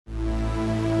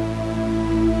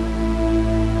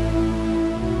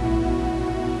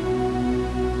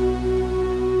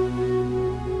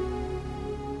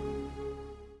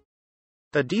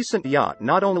A decent yacht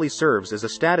not only serves as a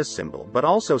status symbol but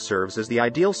also serves as the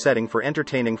ideal setting for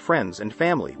entertaining friends and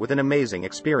family with an amazing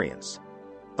experience.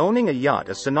 Owning a yacht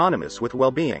is synonymous with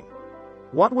well-being.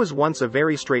 What was once a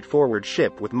very straightforward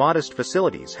ship with modest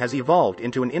facilities has evolved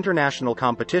into an international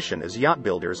competition as yacht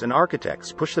builders and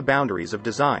architects push the boundaries of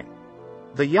design.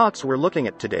 The yachts we're looking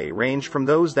at today range from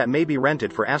those that may be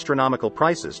rented for astronomical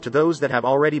prices to those that have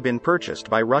already been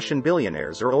purchased by Russian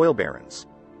billionaires or oil barons.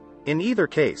 In either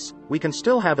case, we can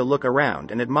still have a look around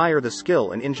and admire the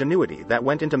skill and ingenuity that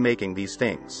went into making these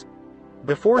things.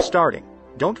 Before starting,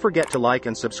 don't forget to like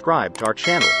and subscribe to our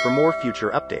channel for more future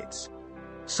updates.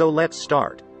 So let's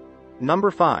start.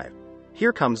 Number 5.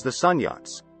 Here comes the Sun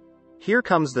Yachts. Here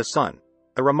comes the Sun,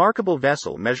 a remarkable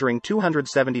vessel measuring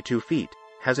 272 feet,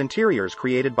 has interiors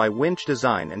created by Winch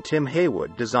Design and Tim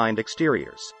Haywood designed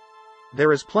exteriors.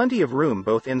 There is plenty of room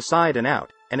both inside and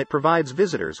out, and it provides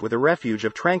visitors with a refuge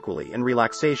of tranquility and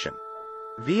relaxation.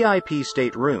 VIP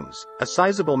state rooms, a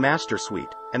sizable master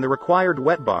suite, and the required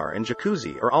wet bar and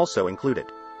jacuzzi are also included.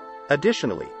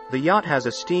 Additionally, the yacht has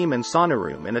a steam and sauna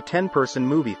room and a 10-person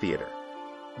movie theater.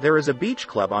 There is a beach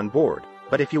club on board,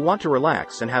 but if you want to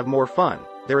relax and have more fun,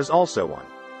 there is also one.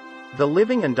 The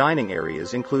living and dining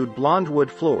areas include blonde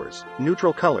wood floors,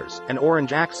 neutral colors, and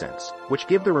orange accents, which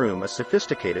give the room a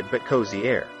sophisticated but cozy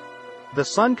air. The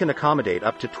Sun can accommodate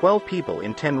up to 12 people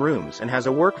in 10 rooms and has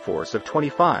a workforce of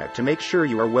 25 to make sure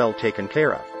you are well taken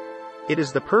care of. It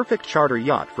is the perfect charter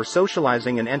yacht for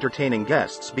socializing and entertaining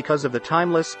guests because of the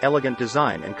timeless, elegant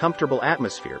design and comfortable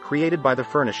atmosphere created by the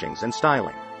furnishings and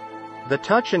styling. The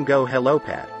touch-and-go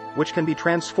helipad, which can be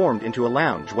transformed into a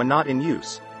lounge when not in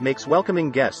use, makes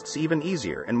welcoming guests even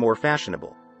easier and more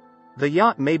fashionable. The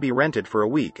yacht may be rented for a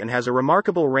week and has a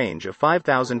remarkable range of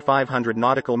 5,500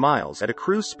 nautical miles at a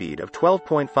cruise speed of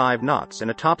 12.5 knots and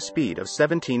a top speed of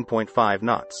 17.5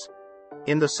 knots.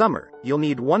 In the summer, you'll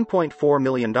need $1.4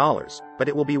 million, but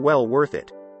it will be well worth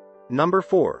it. Number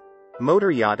 4.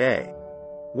 Motor Yacht A.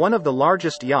 One of the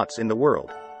largest yachts in the world,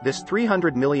 this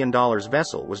 $300 million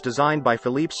vessel was designed by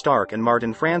Philippe Starck and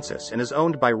Martin Francis and is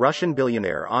owned by Russian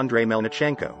billionaire Andrei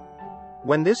Melnichenko.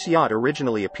 When this yacht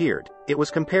originally appeared, it was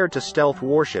compared to stealth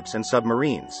warships and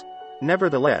submarines.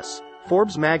 Nevertheless,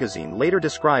 Forbes magazine later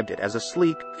described it as a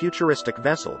sleek, futuristic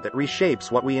vessel that reshapes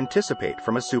what we anticipate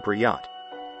from a super yacht.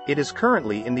 It is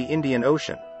currently in the Indian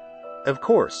Ocean. Of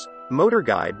course, Motor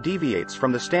Guide deviates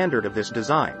from the standard of this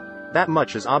design, that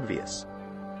much is obvious.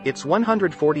 Its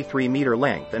 143-meter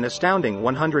length and astounding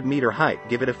 100-meter height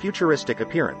give it a futuristic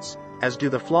appearance, as do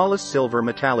the flawless silver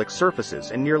metallic surfaces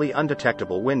and nearly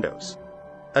undetectable windows.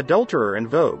 Adulterer and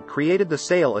Vogue created the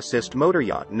sail assist motor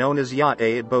yacht known as Yacht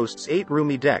A. It boasts 8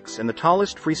 roomy decks and the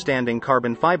tallest freestanding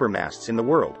carbon fiber masts in the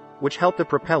world, which help the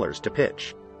propellers to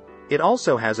pitch. It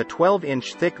also has a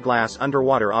 12-inch thick glass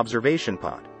underwater observation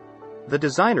pod. The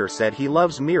designer said he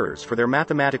loves mirrors for their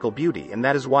mathematical beauty, and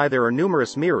that is why there are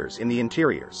numerous mirrors in the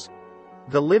interiors.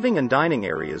 The living and dining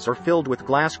areas are filled with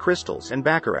glass crystals and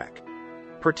baccarat.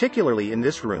 Particularly in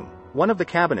this room, one of the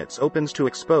cabinets opens to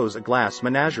expose a glass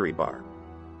menagerie bar.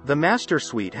 The master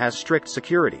suite has strict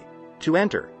security. To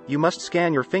enter, you must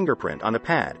scan your fingerprint on a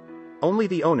pad. Only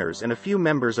the owners and a few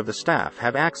members of the staff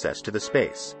have access to the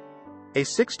space. A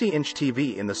 60-inch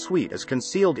TV in the suite is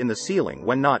concealed in the ceiling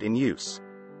when not in use.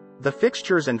 The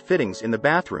fixtures and fittings in the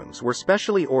bathrooms were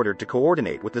specially ordered to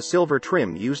coordinate with the silver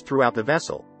trim used throughout the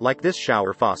vessel, like this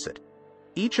shower faucet.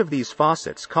 Each of these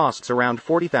faucets costs around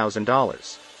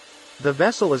 $40,000. The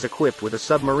vessel is equipped with a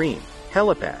submarine,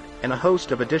 helipad, and a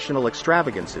host of additional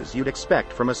extravagances you'd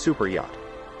expect from a super yacht.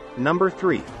 Number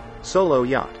 3. Solo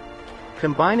Yacht.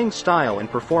 Combining style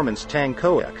and performance, Tang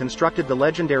Koa constructed the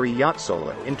legendary Yacht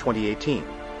Solo in 2018.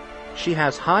 She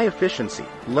has high efficiency,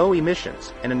 low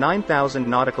emissions, and a 9,000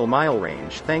 nautical mile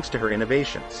range thanks to her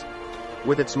innovations.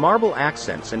 With its marble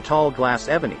accents and tall glass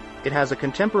ebony, it has a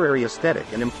contemporary aesthetic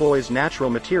and employs natural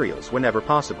materials whenever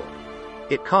possible.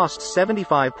 It costs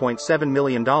 $75.7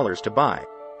 million to buy,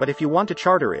 but if you want to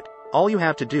charter it, all you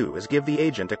have to do is give the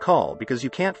agent a call because you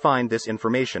can't find this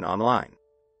information online.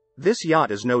 This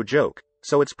yacht is no joke,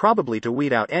 so it's probably to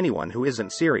weed out anyone who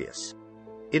isn't serious.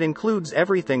 It includes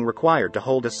everything required to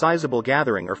hold a sizable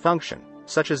gathering or function,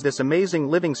 such as this amazing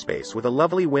living space with a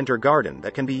lovely winter garden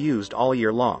that can be used all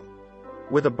year long.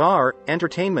 With a bar,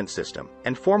 entertainment system,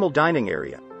 and formal dining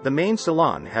area, the main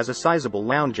salon has a sizable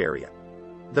lounge area.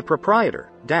 The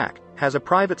proprietor, Dak, has a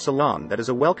private salon that is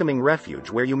a welcoming refuge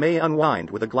where you may unwind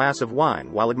with a glass of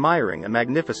wine while admiring a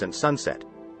magnificent sunset.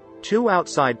 2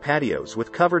 outside patios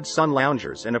with covered sun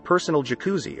loungers and a personal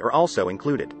jacuzzi are also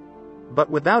included. But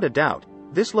without a doubt,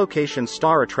 this location's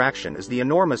star attraction is the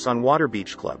enormous on-water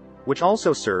beach club, which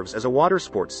also serves as a water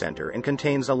sports center and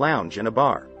contains a lounge and a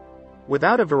bar.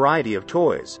 Without a variety of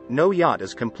toys, no yacht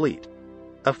is complete.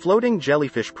 A floating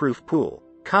jellyfish-proof pool,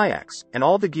 kayaks, and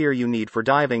all the gear you need for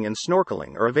diving and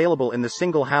snorkeling are available in the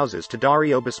single houses to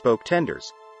Dario bespoke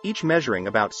tenders, each measuring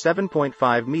about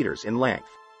 7.5 meters in length.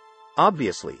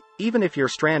 Obviously, even if you're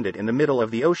stranded in the middle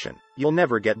of the ocean, you'll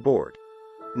never get bored.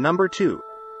 Number 2.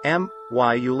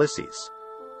 M.Y. Ulysses.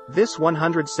 This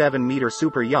 107-meter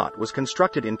super yacht was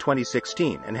constructed in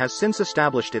 2016 and has since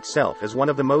established itself as one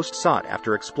of the most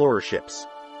sought-after explorer ships.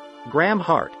 Graham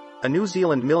Hart, a New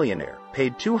Zealand millionaire,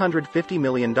 paid $250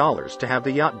 million to have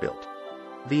the yacht built.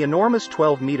 The enormous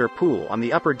 12-meter pool on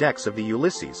the upper decks of the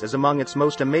Ulysses is among its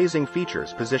most amazing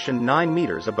features, positioned 9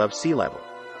 meters above sea level.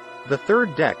 The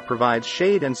third deck provides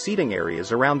shade and seating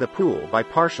areas around the pool by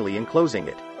partially enclosing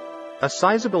it. A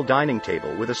sizable dining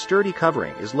table with a sturdy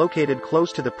covering is located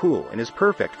close to the pool and is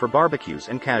perfect for barbecues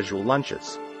and casual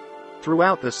lunches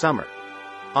throughout the summer.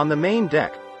 On the main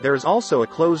deck, there is also a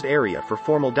closed area for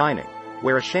formal dining,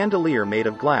 where a chandelier made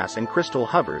of glass and crystal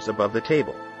hovers above the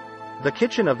table. The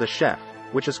kitchen of the chef,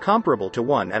 which is comparable to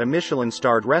one at a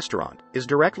Michelin-starred restaurant, is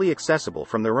directly accessible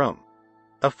from the room.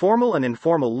 A formal and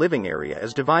informal living area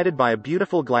is divided by a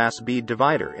beautiful glass bead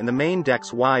divider in the main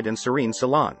deck's wide and serene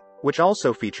salon, which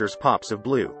also features pops of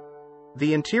blue.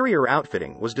 The interior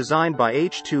outfitting was designed by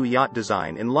H2 Yacht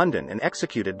Design in London and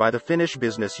executed by the Finnish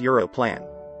business Euro Plan.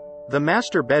 The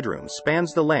master bedroom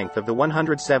spans the length of the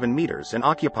 107 meters and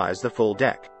occupies the full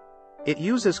deck. It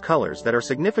uses colors that are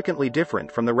significantly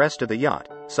different from the rest of the yacht,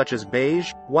 such as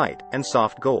beige, white, and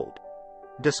soft gold.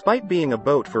 Despite being a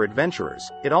boat for adventurers,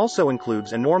 it also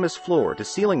includes enormous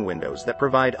floor-to-ceiling windows that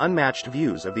provide unmatched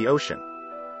views of the ocean.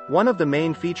 One of the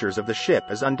main features of the ship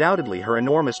is undoubtedly her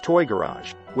enormous toy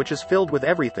garage, which is filled with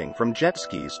everything from jet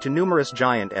skis to numerous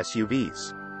giant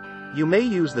SUVs. You may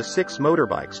use the 6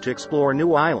 motorbikes to explore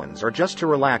new islands or just to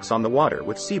relax on the water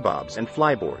with seabobs and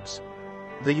flyboards.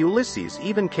 The Ulysses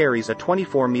even carries a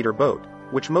 24-meter boat,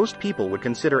 which most people would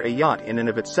consider a yacht in and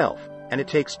of itself, and it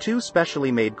takes 2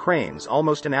 specially made cranes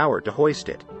almost an hour to hoist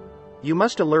it. You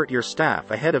must alert your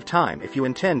staff ahead of time if you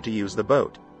intend to use the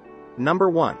boat. Number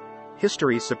 1.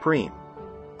 History supreme.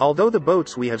 Although the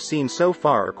boats we have seen so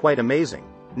far are quite amazing,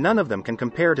 none of them can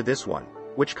compare to this one,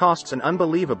 which costs an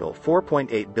unbelievable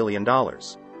 $4.8 billion.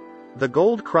 The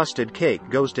gold-crusted cake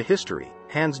goes to history,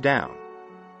 hands down.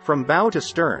 From bow to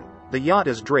stern, the yacht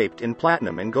is draped in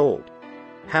platinum and gold.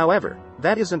 However,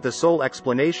 that isn't the sole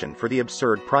explanation for the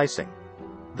absurd pricing.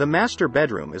 The master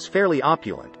bedroom is fairly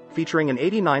opulent, featuring an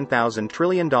 $89,000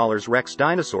 trillion Rex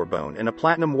dinosaur bone and a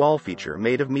platinum wall feature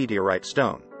made of meteorite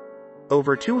stone.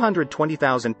 Over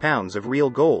 220,000 pounds of real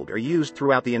gold are used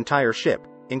throughout the entire ship,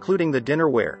 including the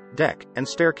dinnerware, deck, and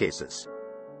staircases.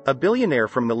 A billionaire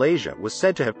from Malaysia was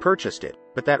said to have purchased it,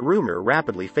 but that rumor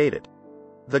rapidly faded.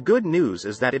 The good news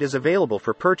is that it is available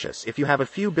for purchase if you have a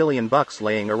few billion bucks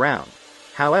laying around.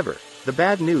 However, the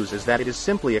bad news is that it is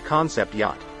simply a concept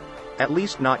yacht. At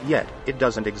least not yet, it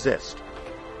doesn't exist.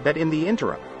 But in the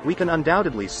interim, we can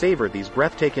undoubtedly savor these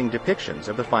breathtaking depictions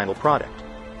of the final product.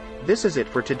 This is it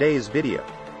for today's video.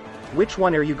 Which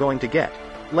one are you going to get?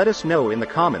 Let us know in the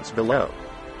comments below.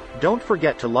 Don't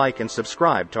forget to like and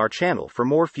subscribe to our channel for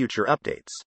more future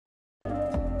updates.